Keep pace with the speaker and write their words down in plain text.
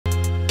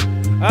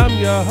I'm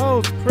your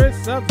host,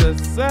 Prince of the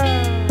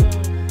Sound.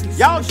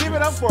 Y'all give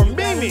it up for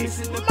Mimi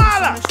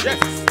Mala.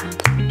 Yes.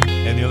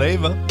 And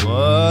Yuleva.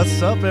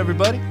 What's up,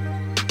 everybody?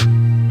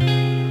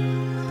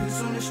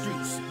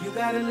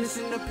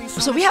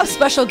 So we have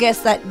special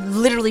guests that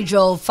literally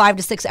drove 5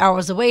 to 6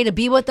 hours away to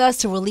be with us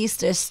to release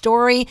their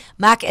story.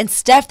 Mac and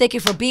Steph, thank you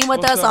for being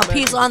with us on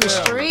Peace on the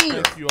Street.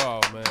 Thank you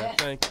all, man. Yeah.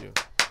 Thank you.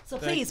 So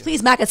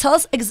please, Mac, tell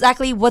us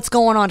exactly what's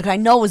going on, because I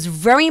know it was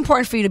very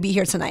important for you to be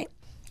here tonight.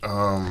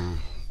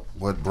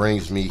 What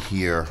brings me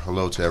here,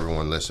 hello to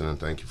everyone listening,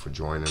 thank you for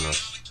joining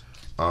us.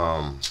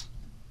 On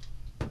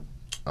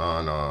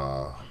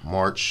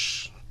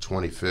March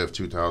 25th,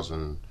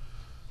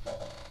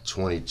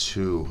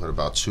 2022, at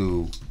about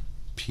 2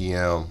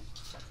 p.m.,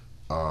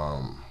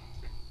 my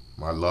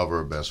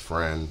lover, best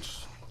friend,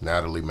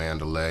 Natalie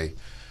Mandalay,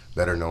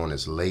 better known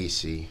as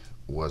Lacey,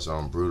 was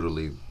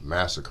brutally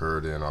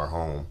massacred in our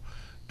home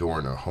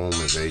during a home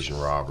invasion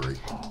robbery.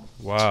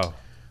 Wow.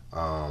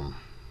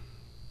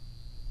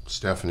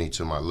 Stephanie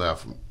to my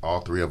left,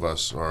 all three of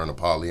us are in a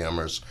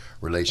polyamorous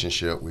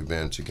relationship. We've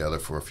been together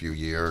for a few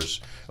years.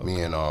 Okay.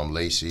 Me and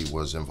Lacey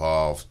was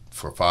involved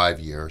for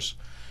 5 years.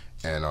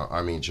 And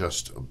I mean,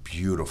 just a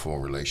beautiful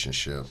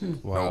relationship.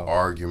 Wow. No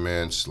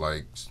arguments,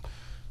 like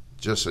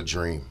just a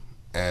dream.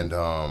 And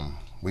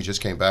we just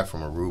came back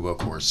from Aruba,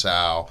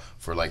 Curacao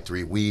for like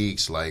 3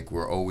 weeks. Like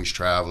we're always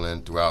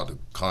traveling throughout the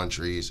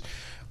countries.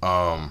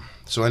 So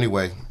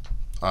anyway,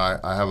 I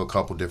have a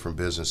couple different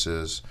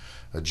businesses,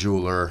 a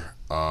jeweler,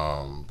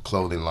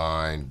 clothing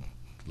line,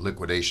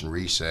 liquidation,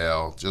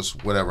 resale,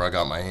 just whatever I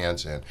got my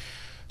hands in.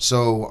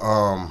 So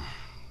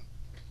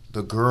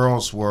the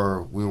girls we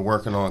were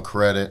working on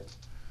credit,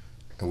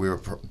 and we were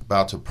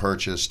about to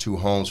purchase 2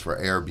 homes for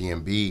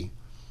Airbnb.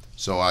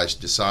 So I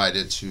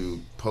decided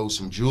to post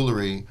some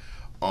jewelry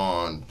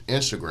on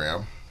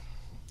Instagram.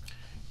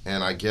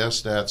 And I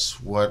guess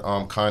that's what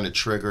kind of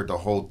triggered the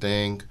whole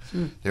thing.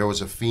 There was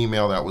a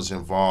female that was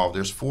involved.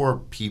 There's 4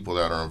 people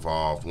that are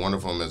involved. One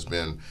of them has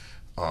been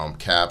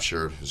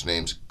captured. His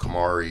name's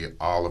Kamari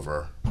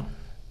Oliver,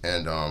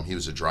 and he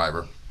was a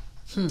driver.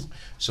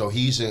 So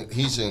he's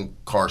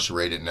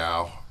incarcerated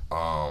now.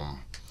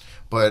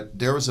 But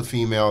there was a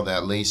female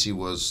that Lacey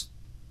was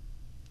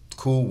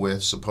cool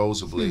with,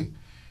 supposedly,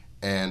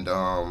 and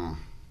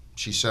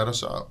she set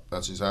us up.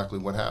 That's exactly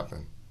what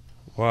happened.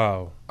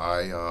 Wow.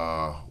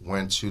 I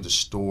went to the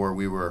store.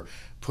 We were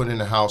putting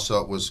the house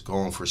up, was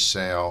going for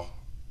sale.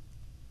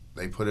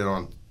 They put it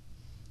on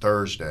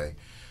Thursday.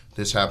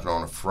 This happened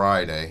on a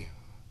Friday,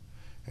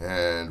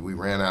 and we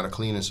ran out of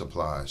cleaning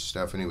supplies.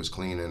 Stephanie was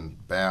cleaning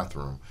the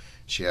bathroom.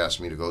 She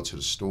asked me to go to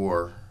the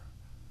store,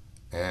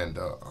 and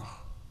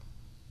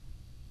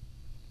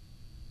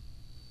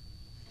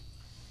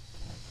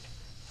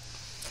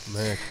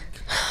man,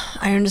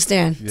 I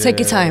understand. Yeah, take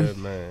your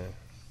time. Man.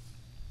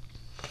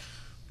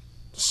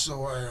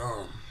 So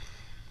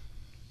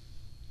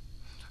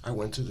I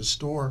went to the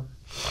store,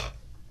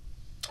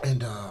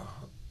 and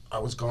I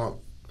was gone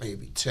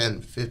maybe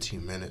 10,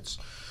 15 minutes.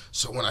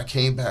 So when I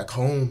came back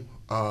home,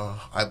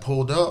 I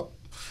pulled up,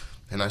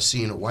 and I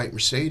seen a white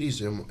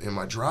Mercedes in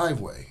my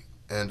driveway,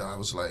 and I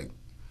was like,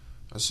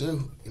 I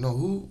said, you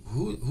know,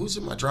 who's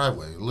in my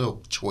driveway?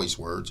 Little choice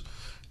words,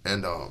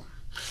 and I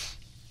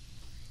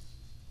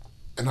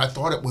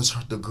thought it was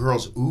the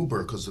girl's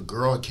Uber, because the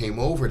girl came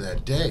over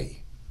that day.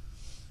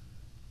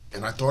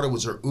 And I thought it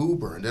was her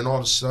Uber. And then all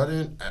of a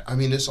sudden, I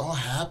mean, this all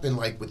happened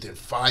like within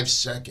 5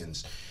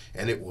 seconds.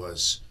 And it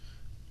was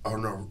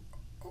a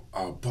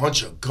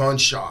bunch of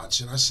gunshots.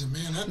 And I said,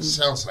 man, that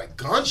sounds like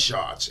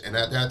gunshots. And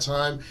at that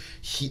time,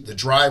 the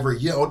driver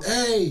yelled,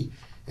 hey!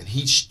 And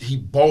he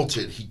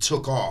bolted. He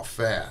took off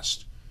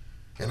fast.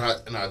 And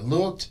I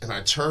looked, and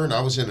I turned.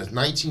 I was in a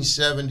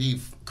 1970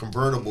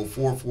 convertible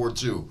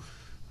 442.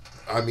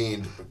 I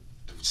mean,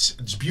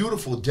 it's a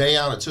beautiful day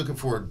out. I took it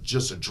for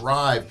just a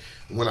drive.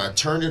 When I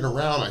turned it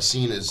around, I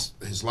seen his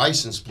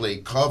license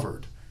plate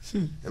covered.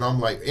 And I'm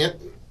like,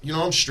 you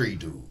know, I'm a street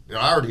dude. And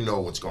I already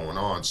know what's going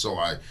on. So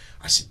I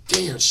said,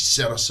 damn, she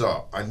set us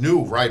up. I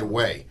knew right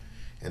away.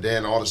 And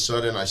then all of a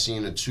sudden, I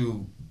seen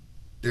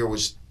there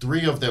was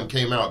 3 of them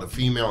came out, the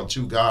female and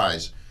 2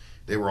 guys.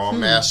 They were all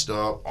masked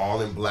up,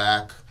 all in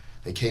black.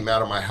 They came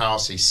out of my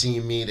house. They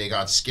seen me. They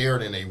got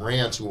scared, and they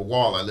ran to a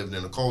wall. I lived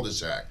in a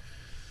cul-de-sac.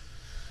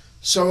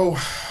 So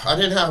I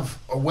didn't have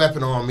a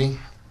weapon on me.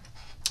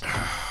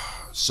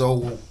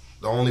 So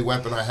the only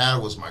weapon I had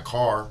was my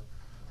car.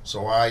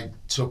 So I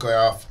took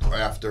off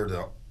after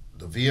the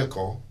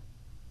vehicle,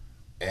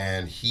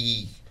 and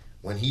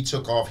when he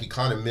took off, he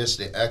kind of missed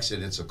the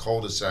exit. It's a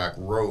cul-de-sac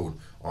road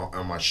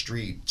on my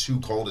street, 2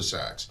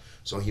 cul-de-sacs.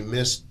 So he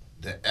missed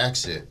the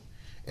exit,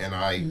 and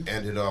I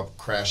ended up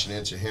crashing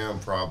into him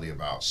probably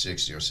about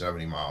 60 or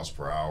 70 miles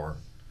per hour.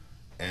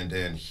 And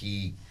then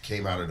he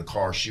came out of the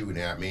car shooting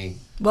at me.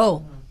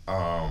 Whoa.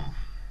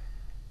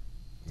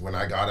 When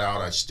I got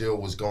out, I still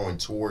was going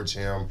towards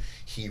him.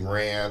 He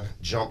ran,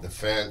 jumped the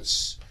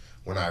fence.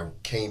 When I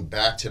came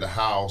back to the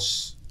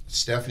house,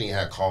 Stephanie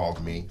had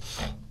called me.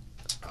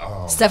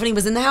 Stephanie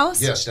was in the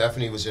house? Yeah,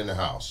 Stephanie was in the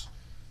house.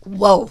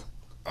 Whoa.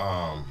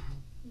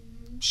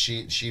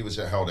 she was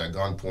held at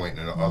gunpoint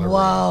in the other room.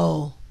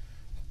 Wow.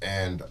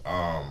 And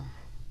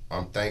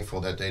I'm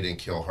thankful that they didn't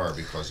kill her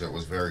because it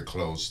was very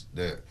close.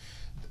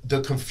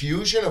 The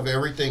confusion of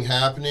everything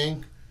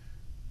happening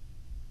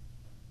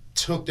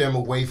took them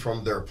away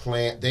from their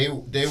plan. They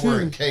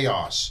were in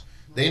chaos.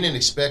 They didn't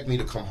expect me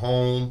to come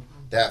home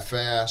that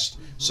fast.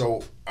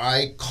 So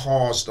I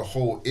caused the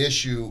whole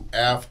issue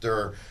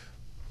after,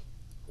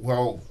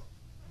 well,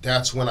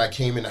 that's when I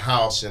came in the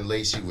house and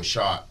Lacey was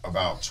shot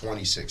about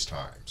 26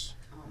 times.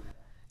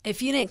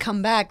 If you didn't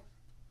come back,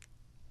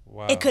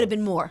 Wow. it could have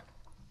been more.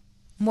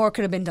 More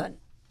could have been done.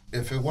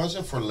 If it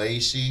wasn't for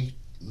Lacey,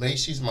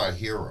 Lacey's my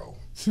hero.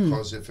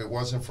 Because if it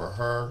wasn't for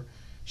her,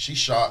 she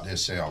shot the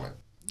assailant.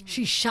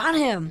 She shot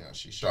him. Yeah,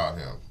 she shot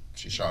him.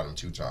 She shot him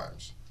 2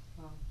 times.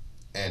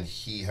 And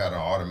he had an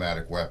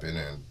automatic weapon,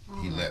 and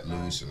he let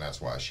loose, and that's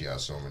why she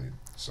has so many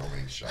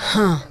shots.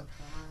 In her.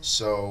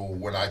 So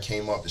when I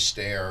came up the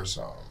stairs,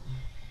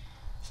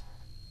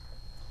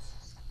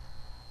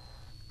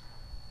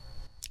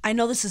 I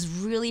know this is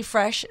really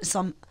fresh,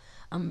 so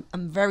I'm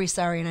very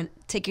sorry, and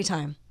take your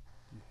time.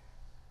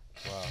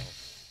 Wow.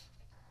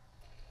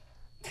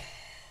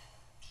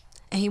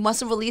 And he must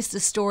have released the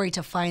story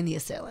to find the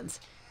assailants.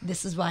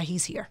 This is why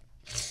he's here.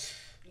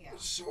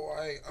 so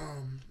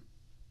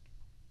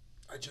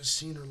I just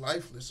seen her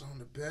lifeless on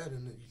the bed,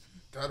 and you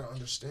gotta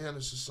understand,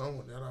 this is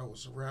someone that I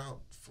was around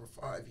for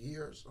 5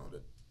 years on a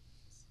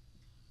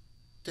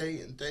day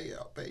in, day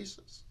out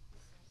basis.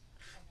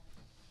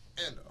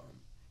 And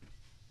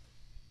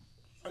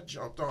I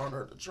jumped on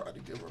her to try to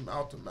give her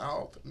mouth to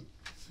mouth, and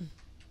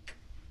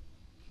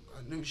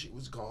I knew she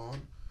was gone.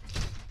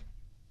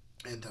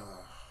 And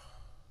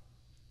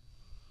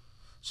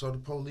so the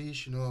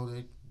police,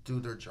 they do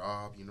their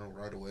job,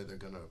 right away they're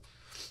gonna,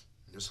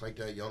 just like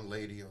that young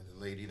lady or the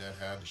lady that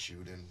had the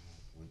shooting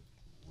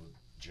with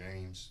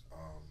James,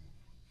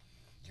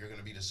 you're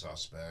gonna be the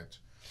suspect.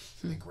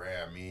 They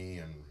grabbed me,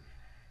 and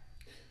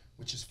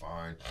which is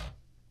fine.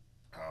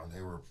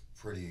 They were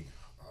pretty,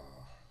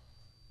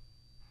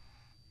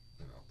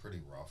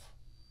 pretty rough.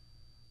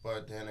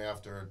 But then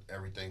after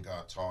everything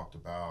got talked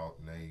about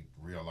and they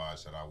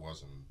realized that I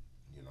wasn't,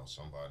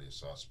 somebody a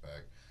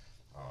suspect,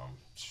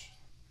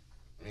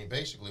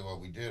 basically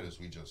what we did is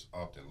we just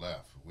upped and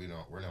left. We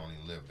don't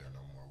even live there no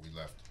more. We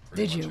left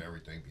pretty much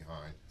everything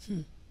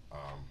behind.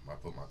 I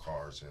put my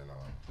cars in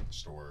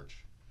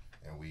storage,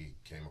 and we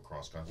came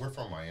across country. We're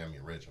from Miami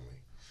originally.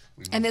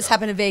 And this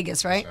happened in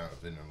Vegas, right? This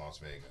happened in Las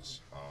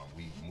Vegas.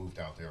 We moved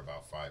out there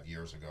about 5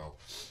 years ago,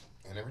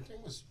 and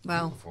everything was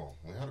Wow. beautiful.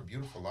 We had a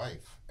beautiful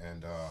life,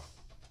 and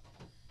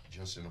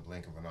just in a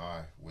blink of an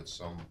eye, with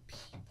some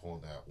people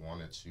that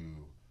wanted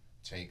to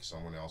take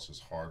someone else's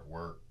hard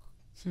work.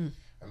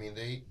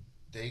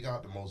 They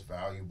got the most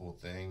valuable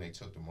thing. They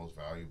took the most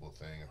valuable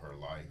thing in her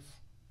life.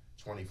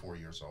 24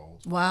 years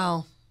old.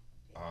 Wow.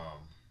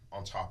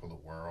 On top of the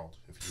world.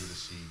 If you were to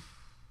see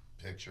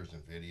pictures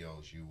and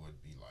videos, you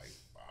would be like,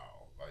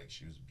 wow, like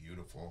she was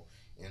beautiful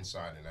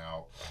inside and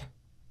out.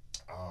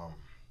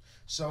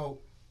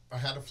 So I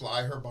had to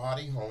fly her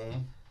body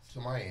home to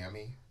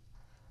Miami.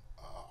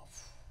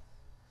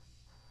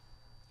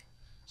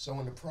 So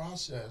in the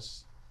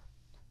process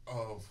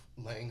of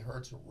laying her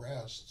to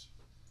rest,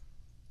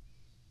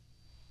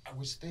 I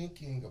was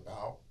thinking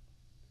about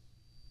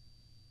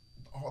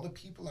all the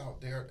people out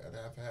there that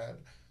have had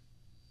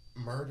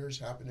murders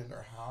happen in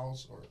their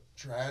house or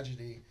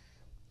tragedy,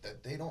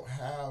 that they don't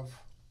have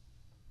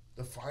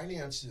the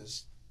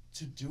finances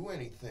to do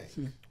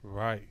anything.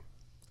 Right.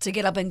 To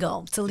get up and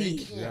go, to They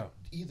leave. can't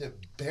either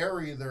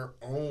bury their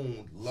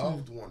own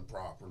loved one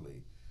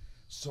properly.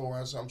 So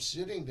as I'm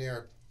sitting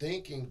there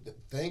thinking,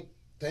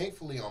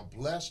 thankfully I'm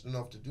blessed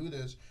enough to do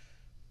this,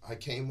 I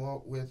came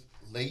up with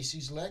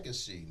Lacey's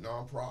Legacy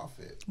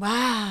nonprofit.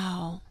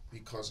 Wow.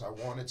 Because I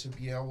wanted to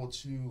be able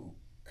to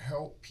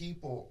help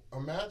people.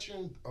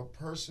 Imagine a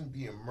person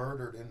being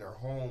murdered in their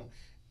home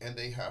and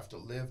they have to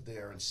live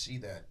there and see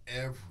that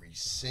every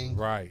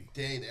single day.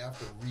 They have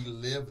to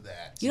relive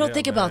that. You don't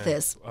think about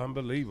this.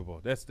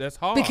 Unbelievable. That's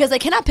hard. Because they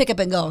cannot pick up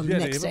and go the Yeah,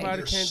 next day. everybody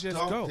You're can't just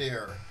stuck go.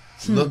 there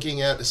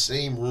looking at the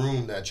same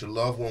room that your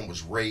loved one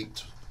was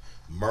raped,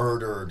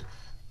 murdered,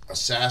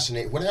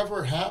 assassinated,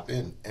 whatever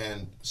happened.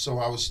 And so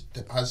I was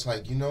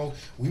like,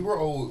 we're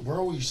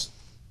always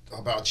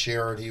about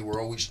charity.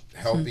 We're always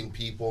helping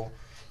people.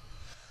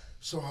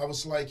 So I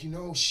was like,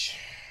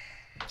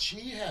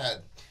 she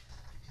had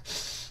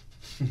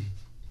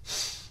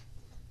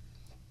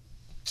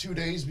 2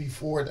 days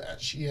before that,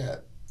 she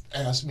had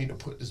asked me to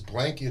put this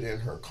blanket in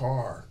her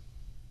car.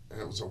 And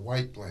it was a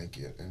white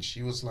blanket. And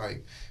she was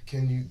like,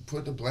 can you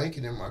put the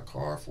blanket in my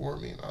car for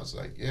me? And I was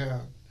like, yeah.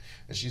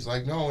 And she's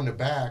like, no, in the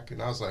back.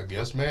 And I was like,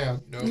 yes,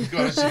 ma'am.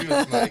 Because she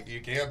was like, you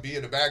can't be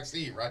in the back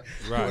seat, right?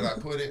 But I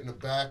put it in the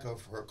back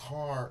of her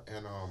car,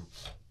 and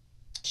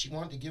she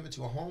wanted to give it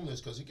to a homeless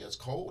because it gets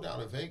cold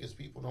out in Vegas.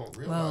 People don't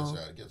realize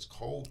that. It gets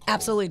cold.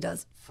 Absolutely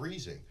does.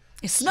 Freezing.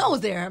 It snows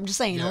there. I'm just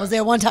saying. Yeah. I was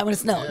there one time when it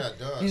snowed. Yeah, it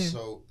does.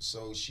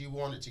 So she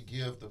wanted to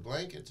give the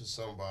blanket to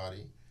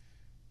somebody,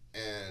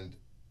 and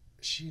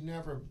she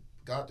never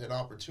got that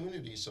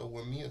opportunity. So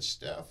when me and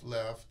Steph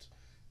left,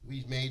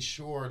 we made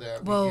sure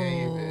that we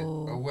gave it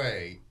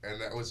away,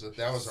 and that was our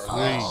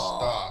last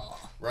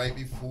stop right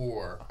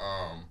before.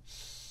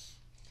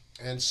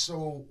 And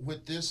so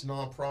with this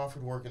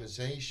nonprofit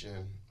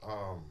organization,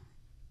 I'm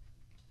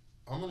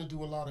gonna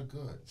do a lot of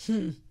good.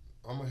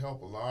 I'm gonna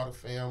help a lot of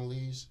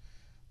families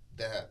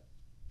that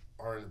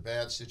are in a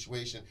bad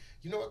situation.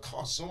 You know, it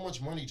costs so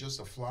much money just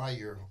to fly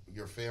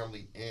your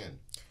family in.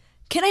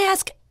 Can I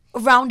ask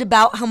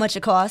roundabout how much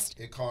it cost?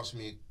 It cost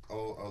me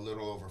a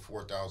little over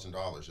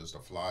 $4,000 just to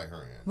fly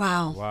her in.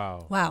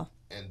 Wow.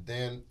 And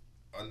then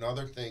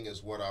another thing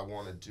is what I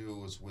want to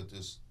do is with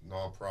this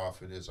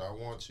nonprofit is I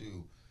want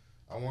to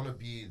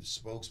be the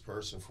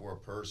spokesperson for a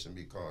person,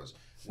 because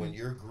when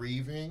you're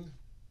grieving,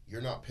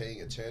 you're not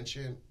paying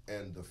attention,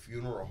 and the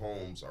funeral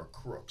homes are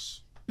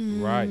crooks.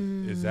 Right,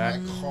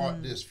 exactly. I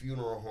caught this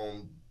funeral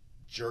home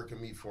jerking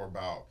me for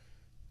about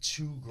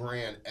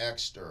 $2,000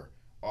 extra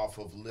off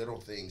of little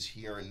things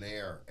here and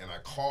there, and I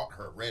caught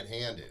her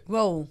red-handed.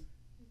 Whoa.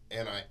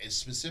 And I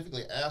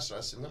specifically asked her,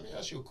 I said, let me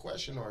ask you a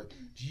question.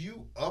 Do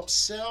you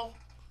upsell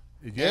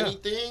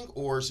anything,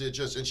 or is it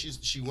just, and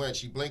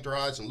she blinked her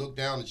eyes and looked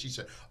down, and she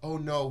said, oh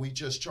no, we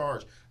just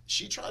charge.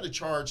 She tried to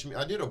charge me.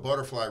 I did a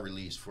butterfly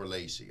release for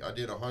Lacey. I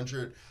did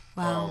 100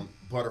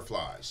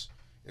 butterflies.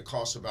 It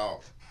cost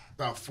about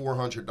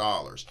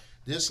 $400.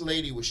 This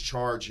lady was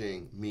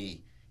charging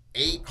me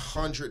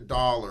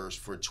 $800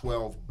 for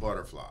 12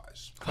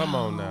 butterflies. Come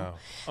on now.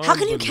 How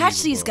can you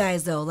catch these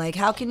guys though? Like,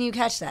 how can you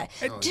catch that?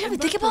 Do you ever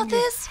think about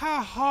this?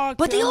 How hard?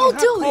 But they all do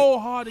it. How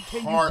cold-hearted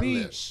can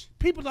Heartless. you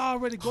be? People are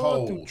already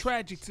going through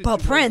tragic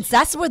situations. But Prince,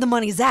 that's where the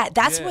money's at.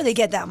 That's where they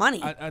get that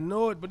money. I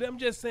know it, but I'm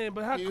just saying.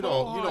 But how You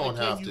cold-hearted don't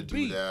have can to you do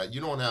be? that.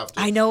 You don't have to.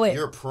 I know it.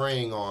 You're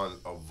preying on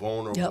a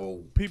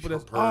vulnerable people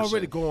that's person.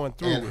 already going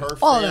through And it.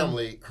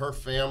 her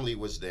family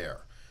was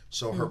there.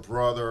 So her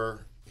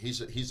brother,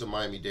 he's a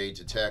Miami-Dade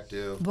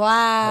detective.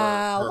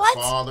 Wow.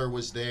 Her father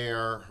was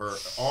there.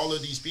 All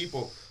of these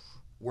people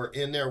were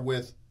in there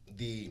with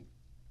the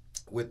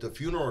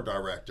funeral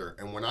director.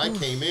 And when I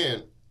came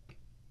in,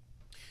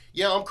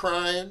 I'm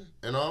crying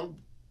and I'm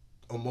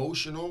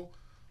emotional,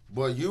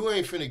 but you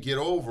ain't finna get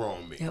over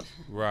on me. Yep.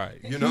 Right.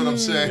 You know what I'm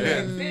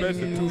saying?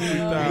 Especially You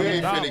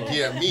ain't $2,000. finna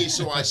get me.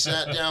 So I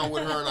sat down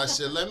with her and I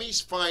said, let me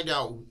find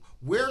out,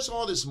 where's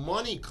all this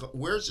money?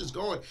 Where's this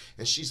going?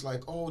 And she's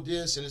like, oh,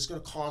 this, and it's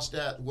going to cost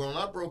that. Well, when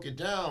I broke it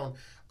down,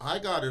 I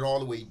got it all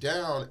the way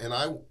down, and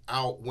I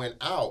went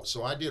out.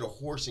 So I did a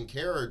horse and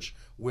carriage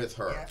with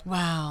her. Yeah.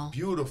 Wow.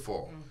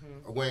 Beautiful.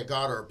 I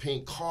got her a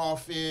pink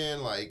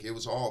coffin. Like, it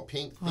was all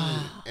pink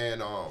themed.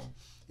 And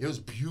it was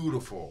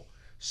beautiful.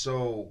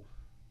 So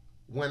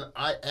when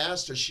I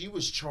asked her, she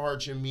was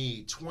charging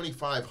me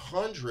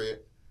 $2,500,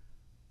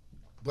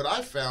 but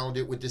I found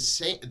it with the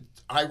same.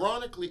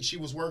 Ironically, she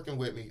was working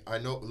with me. I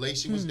know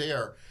Lacey was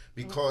there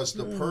because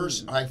the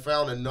person, I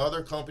found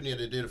another company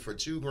that did it for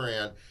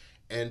 $2,000,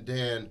 and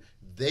then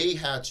they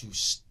had to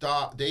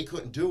stop. They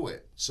couldn't do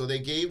it. So they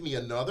gave me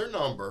another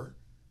number.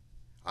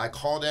 I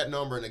called that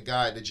number, and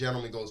the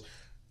gentleman goes,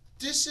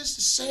 this is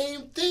the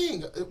same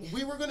thing.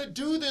 We were going to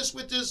do this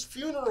with this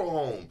funeral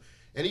home.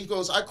 And he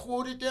goes, I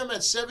quoted them at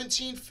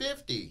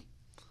 $1,750.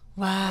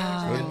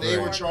 Wow. And they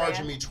were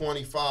charging me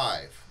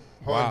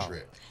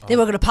 $2,500. They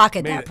were going to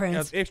pocket that,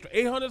 Prince. Extra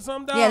 $800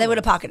 something. Yeah, they would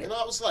have pocketed. And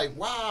I was like,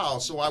 wow.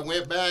 So I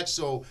went back.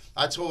 So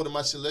I told him,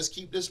 I said, let's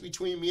keep this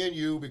between me and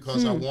you,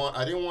 because I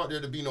didn't want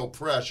there to be no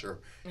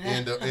pressure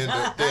in the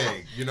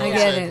thing. You know what I'm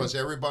saying? Because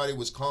everybody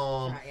was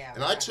calm.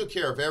 And I took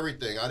care of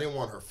everything. I didn't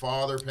want her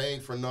father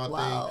paying for nothing,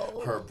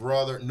 her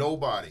brother,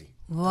 nobody.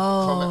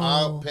 Whoa.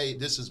 I'll pay.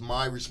 This is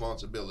my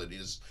responsibility.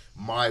 This is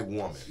my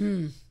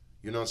woman.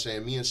 You know what I'm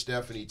saying? Me and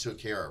Stephanie took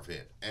care of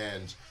it.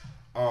 And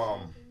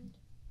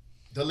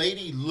the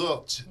lady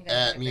looked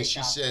at me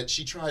and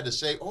she tried to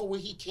say, oh, well,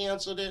 he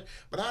canceled it.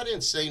 But I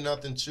didn't say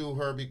nothing to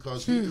her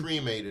because we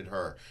cremated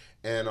her.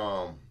 And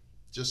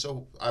just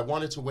so I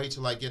wanted to wait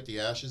till I get the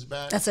ashes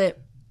back. That's it.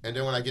 And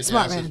then when I get the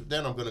ashes,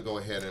 then I'm going to go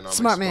ahead and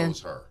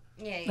expose her.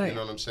 Yeah, You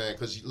know what I'm saying?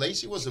 Because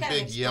Lacey was a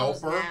big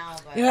yelper.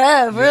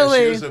 Yeah,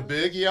 really. She was a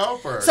big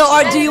yelper.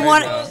 So, do you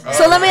want?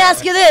 So let me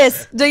ask you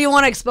this: do you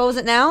want to expose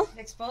it now?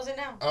 Expose it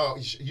now. Oh,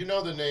 you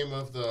know the name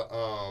of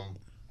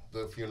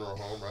the funeral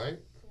home, right?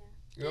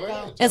 Go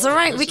ahead. It's all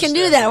right. We can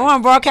do that. We're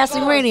on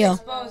broadcasting radio.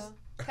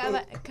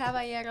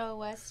 Caballero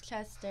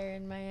Westchester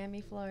in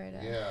Miami, Florida.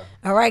 Yeah.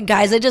 All right,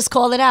 guys. I just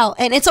called it out,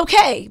 and it's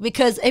okay,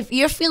 because if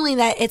you're feeling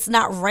that it's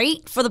not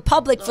right for the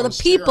public, for the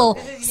people,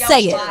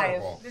 say it.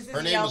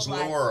 Her name is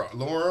Laura.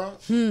 Laura,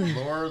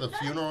 the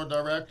funeral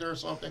director or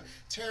something.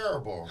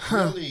 Terrible.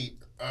 Really.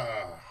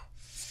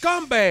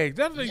 Scumbag.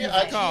 That's what you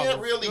I call can't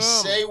really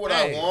say what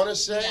I want to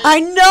say. I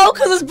know,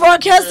 because it's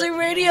broadcasting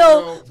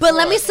radio. But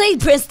let me say,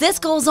 Prince, this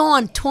goes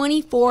on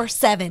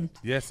 24/7.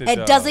 Yes,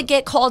 it doesn't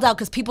get called out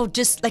because people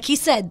just, like he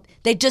said,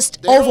 they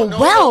just They overwhelmed.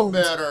 Don't know no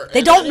better. They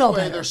And don't anyway, know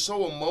better. They're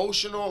so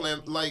emotional,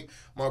 and like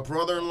my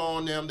brother-in-law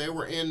and them, they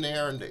were in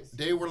there, and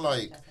they were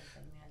like,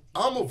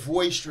 I'm a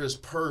boisterous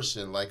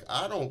person. Like,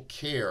 I don't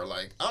care.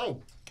 Like, I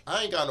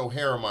I ain't got no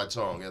hair on my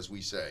tongue, as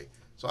we say,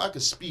 so I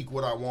can speak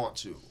what I want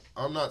to.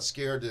 I'm not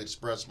scared to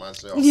express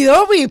myself.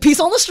 Yeah, we peace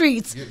on the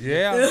streets.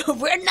 Yeah.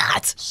 We're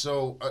not.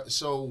 So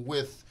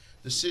with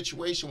the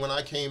situation when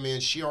I came in,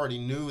 she already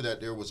knew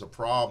that there was a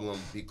problem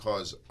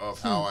because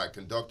of how I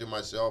conducted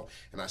myself,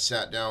 and I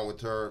sat down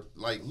with her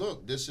like,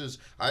 look,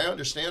 I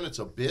understand it's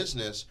a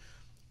business,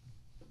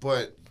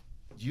 but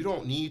you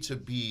don't need to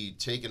be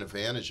taking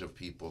advantage of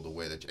people the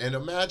way that. And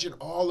imagine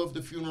all of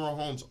the funeral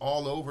homes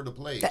all over the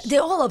place.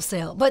 They're all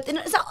upsell, but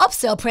it's not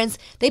upsell, Prince.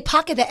 They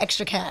pocket that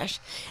extra cash.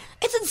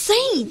 It's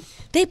insane.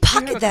 They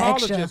pocket that caller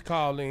extra. just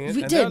called in, We and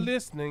did. they're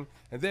listening,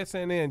 and they're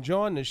saying they're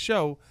enjoying the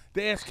show.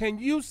 They asked, can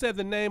you say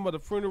the name of the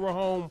funeral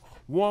home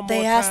one more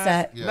They time? asked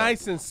that. Yeah.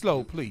 Nice and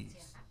slow, please.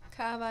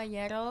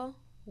 Caballero,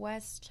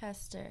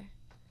 Westchester.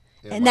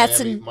 In And that's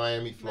Miami, in-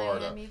 Miami,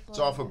 Florida. Miami, It's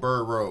off of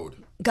Bird Road.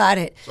 Got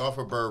it. It's off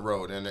of Bird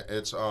Road, and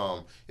it's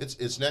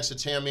next to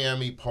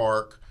Tamiami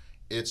Park.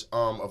 It's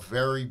a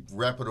very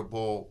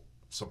reputable,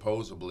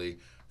 supposedly,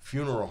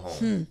 funeral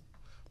home.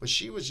 But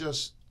she was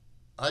just,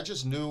 I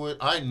just knew it.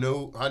 I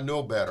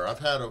know better. I've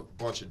had a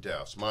bunch of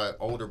deaths. My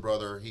older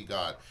brother, he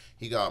got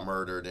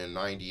murdered in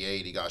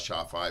 '98. He got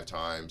shot 5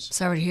 times.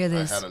 Sorry to hear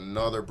this. I had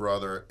another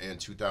brother in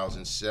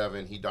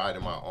 2007. He died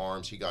in my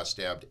arms. He got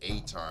stabbed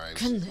 8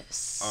 times. Goodness.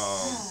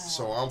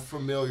 So I'm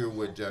familiar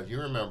with death.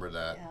 You remember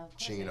that,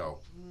 Chino.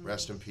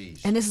 Rest in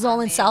peace. And this is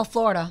all in South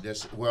Florida.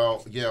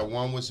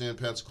 One was in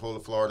Pensacola,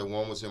 Florida.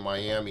 One was in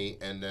Miami,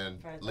 and then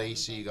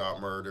Lacey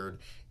got murdered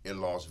in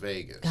Las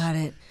Vegas. Got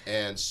it.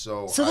 And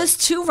so There's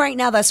 2 right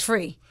now that's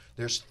free.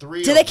 there's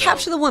 3. Did they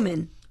capture the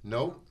woman?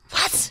 Nope.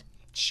 What?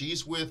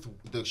 She's with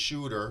the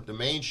shooter, the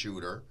main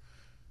shooter.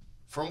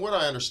 From what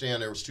I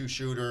understand, there was 2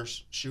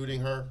 shooters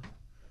shooting her,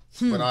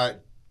 but I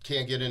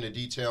can't get into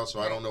detail, so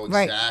I don't know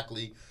Right.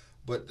 exactly.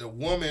 But the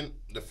woman,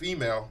 the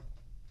female,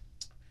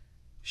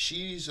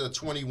 she's a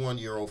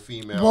 21-year-old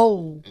female.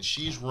 Whoa. And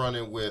she's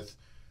running with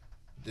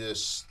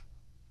this,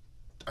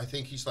 I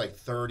think he's like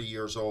 30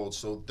 years old.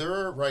 So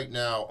they're right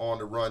now on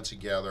the run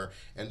together.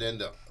 And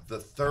then the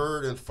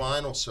third and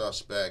final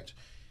suspect,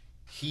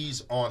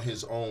 he's on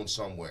his own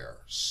somewhere.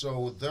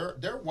 So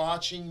they're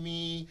watching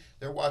me.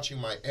 They're watching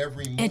my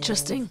every move.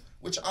 Interesting.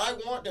 Which I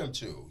want them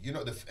to. You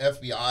know, the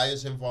FBI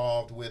is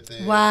involved with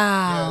it.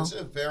 Wow. Yeah, it's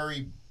a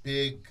very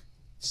big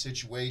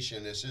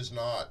situation. This is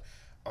not.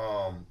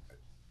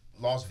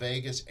 Las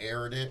Vegas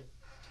aired it.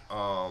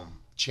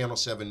 Channel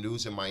 7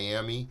 News in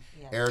Miami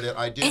aired it.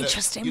 I did.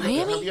 Interesting. Have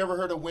Miami? you ever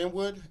heard of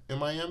Wynwood in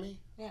Miami?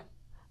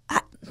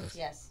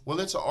 Yes. Well,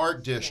 it's an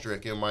art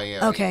district in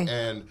Miami. Okay.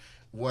 And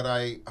what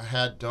I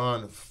had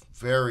done,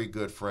 very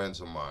good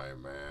friends of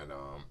mine, man.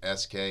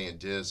 SK and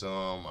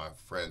Dism, my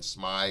friend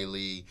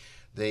Smiley.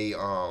 They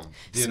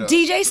did a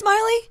DJ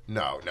Smiley?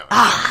 no.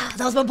 That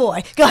was my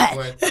boy. Go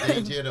ahead. But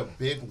they did a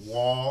big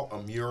wall,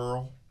 a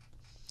mural.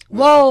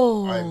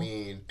 Whoa. I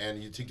mean,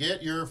 and to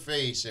get your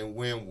face in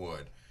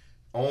Wynwood,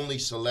 only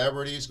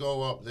celebrities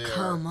go up there.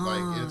 Come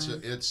on.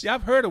 Like it's Yeah,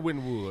 I've heard of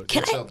Wynwood.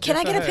 Can I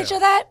get a have. picture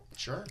of that?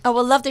 sure. I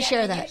would love to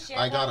share that.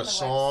 I got a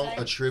song,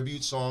 a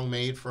tribute song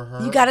made for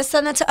her. You got to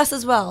send that to us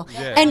as well.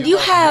 Yeah. And you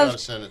gotta have,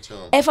 send it to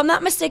 'em. if I'm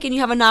not mistaken, you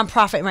have a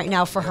nonprofit right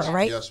now for her,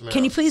 right? Yes, ma'am.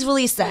 Can you please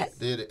release that?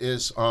 It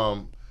is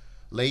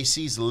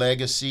Lacey's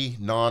Legacy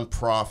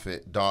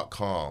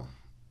Nonprofit.com.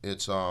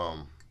 It's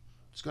going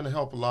to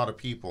help a lot of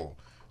people.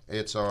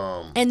 It's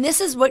And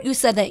this is what you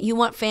said, that you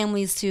want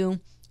families to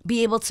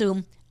be able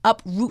to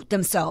uproot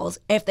themselves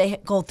if they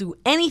go through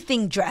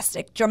anything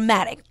drastic,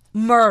 dramatic,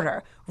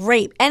 murder,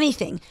 rape,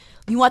 anything.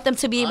 You want them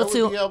to be able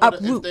to if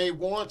uproot. they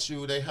want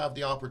to, they have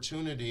the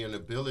opportunity and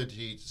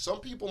ability. Some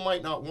people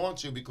might not want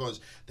to because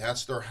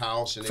that's their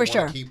house and they For want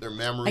sure. to keep their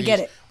memories. I get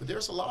it. But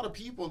there's a lot of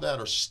people that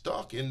are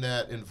stuck in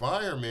that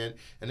environment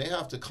and they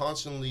have to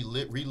constantly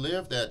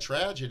relive that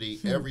tragedy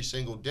every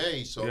single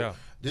day. So Yeah.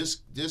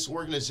 this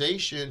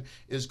organization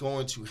is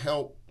going to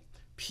help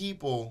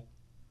people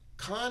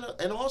kind of,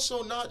 and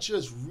also not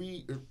just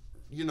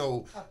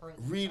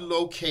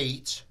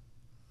relocate,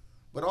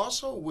 but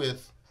also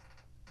with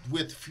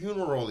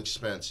funeral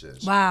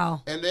expenses.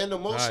 Wow. And then the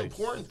most Nice.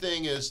 important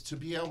thing is to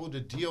be able to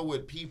deal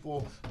with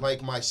people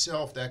like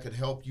myself that could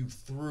help you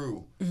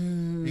through.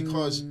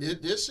 Because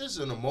this is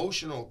an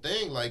emotional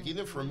thing. Like,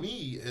 even for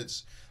me,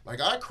 it's like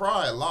I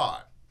cry a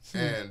lot.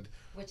 And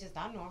Which is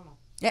not normal.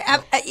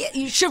 Yeah,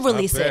 you should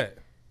release I it.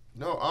 bet.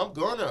 no, I'm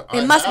gonna.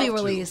 It I must have be to.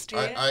 released.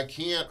 I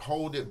can't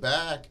hold it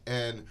back.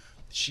 And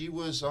she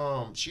was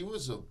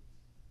a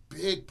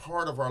big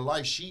part of our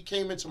life. She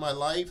came into my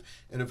life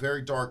in a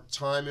very dark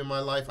time in my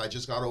life. I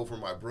just got over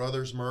my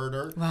brother's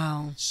murder.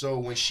 Wow. So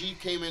when she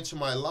came into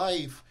my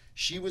life,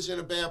 she was in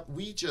a bad.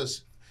 We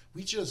just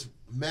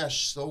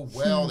meshed so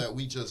well that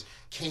we just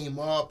came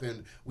up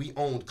and we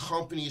owned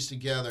companies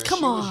together. And Come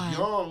she on. was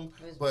young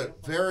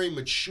but very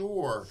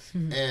mature,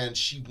 and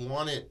she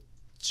wanted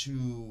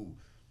to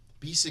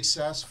be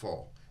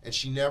successful. And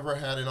she never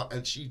had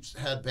and she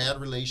had bad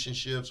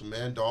relationships with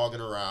men dogging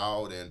her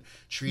out and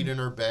treating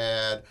her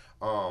bad.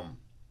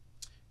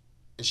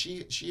 And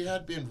she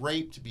had been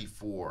raped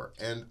before,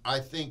 and I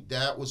think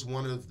that was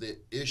one of the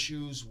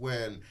issues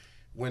when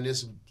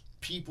this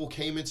people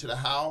came into the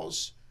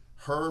house.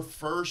 Her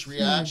first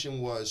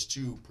reaction was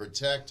to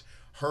protect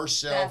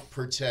herself,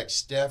 protect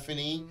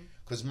Stephanie,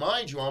 because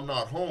mind you, I'm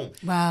not home.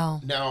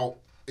 Wow. Now,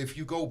 if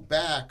you go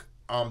back,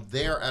 I'm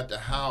there at the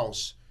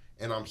house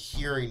and I'm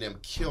hearing them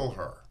kill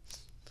her.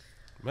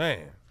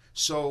 Man.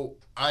 So,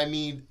 I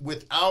mean,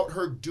 without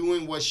her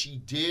doing what she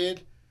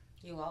did,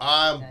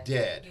 I'm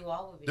dead. You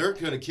all would be They're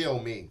dead. going to kill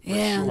me. For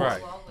Yeah. sure.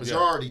 Right. Because Yeah.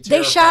 they're already They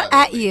terrified shot of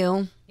at me.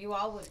 you, You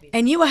all would be dead.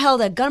 and you were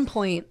held at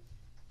gunpoint.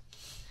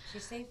 She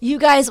saved You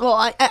guys,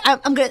 well,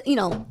 I'm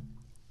gonna,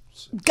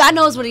 God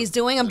knows what he's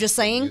doing. I'm just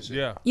saying.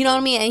 Yeah. You know what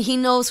I mean? And he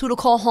knows who to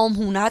call home,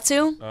 who not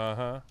to.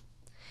 Uh-huh.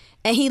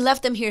 And he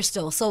left them here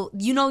still. So,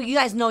 you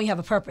guys know you have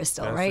a purpose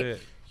still, That's right?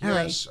 it. All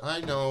right. Yes,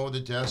 I know the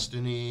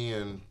destiny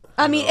and...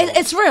 I mean, you know,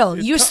 it's real.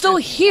 You're still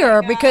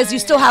here because you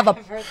still have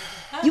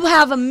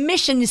a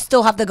mission you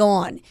still have to go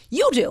on.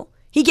 You do.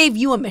 He gave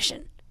you a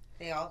mission.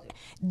 They all do.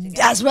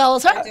 As well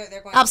as her.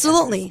 They're going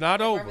Absolutely. It's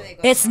not over.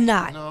 It's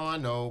not. No, I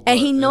know. And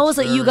he but knows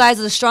it's that you very- guys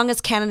are the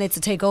strongest candidates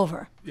to take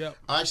over. Yep.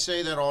 I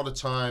say that all the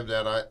time,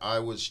 that I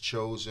was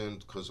chosen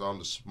because I'm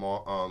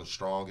the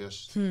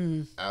strongest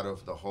out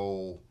of the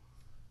whole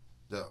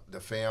the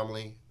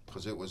family,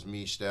 because it was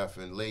me, Steph,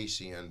 and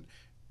Lacey, and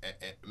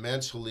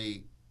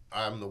mentally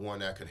I'm the one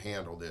that could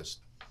handle this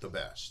the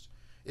best.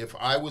 If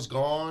I was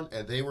gone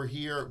and they were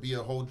here, it'd be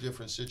a whole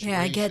different situation.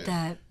 Yeah, I get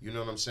that. You know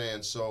what I'm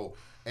saying? So,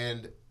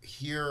 and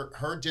here,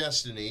 her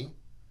destiny,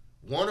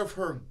 one of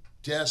her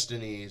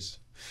destinies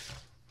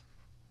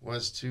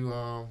was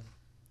to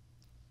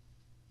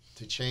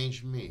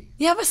change me.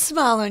 You have a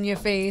smile on your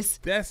face.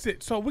 That's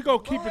it. So we're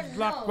going to keep it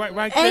locked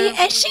right there.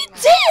 And she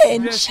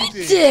did. Yes, she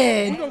she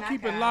did. We're going to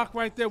keep it locked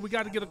right there. We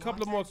got to get a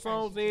couple of more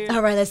songs in.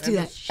 All right, let's do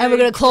And that. the And we're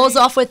going to Shade close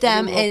Tree, off with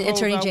and them we're gonna and close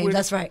Attorney out James. with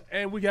That's it. right.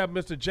 And we have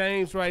Mr.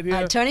 James right here.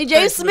 Attorney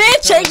James Thanks,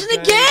 Smith Mr. changing the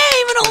James.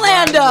 game in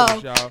Riding with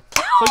Orlando. us, y'all.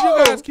 So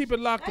you guys keep it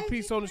locked. The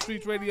Peace on the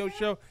Streets radio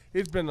show.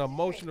 It's been an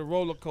emotional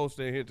roller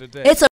coaster here today. It's a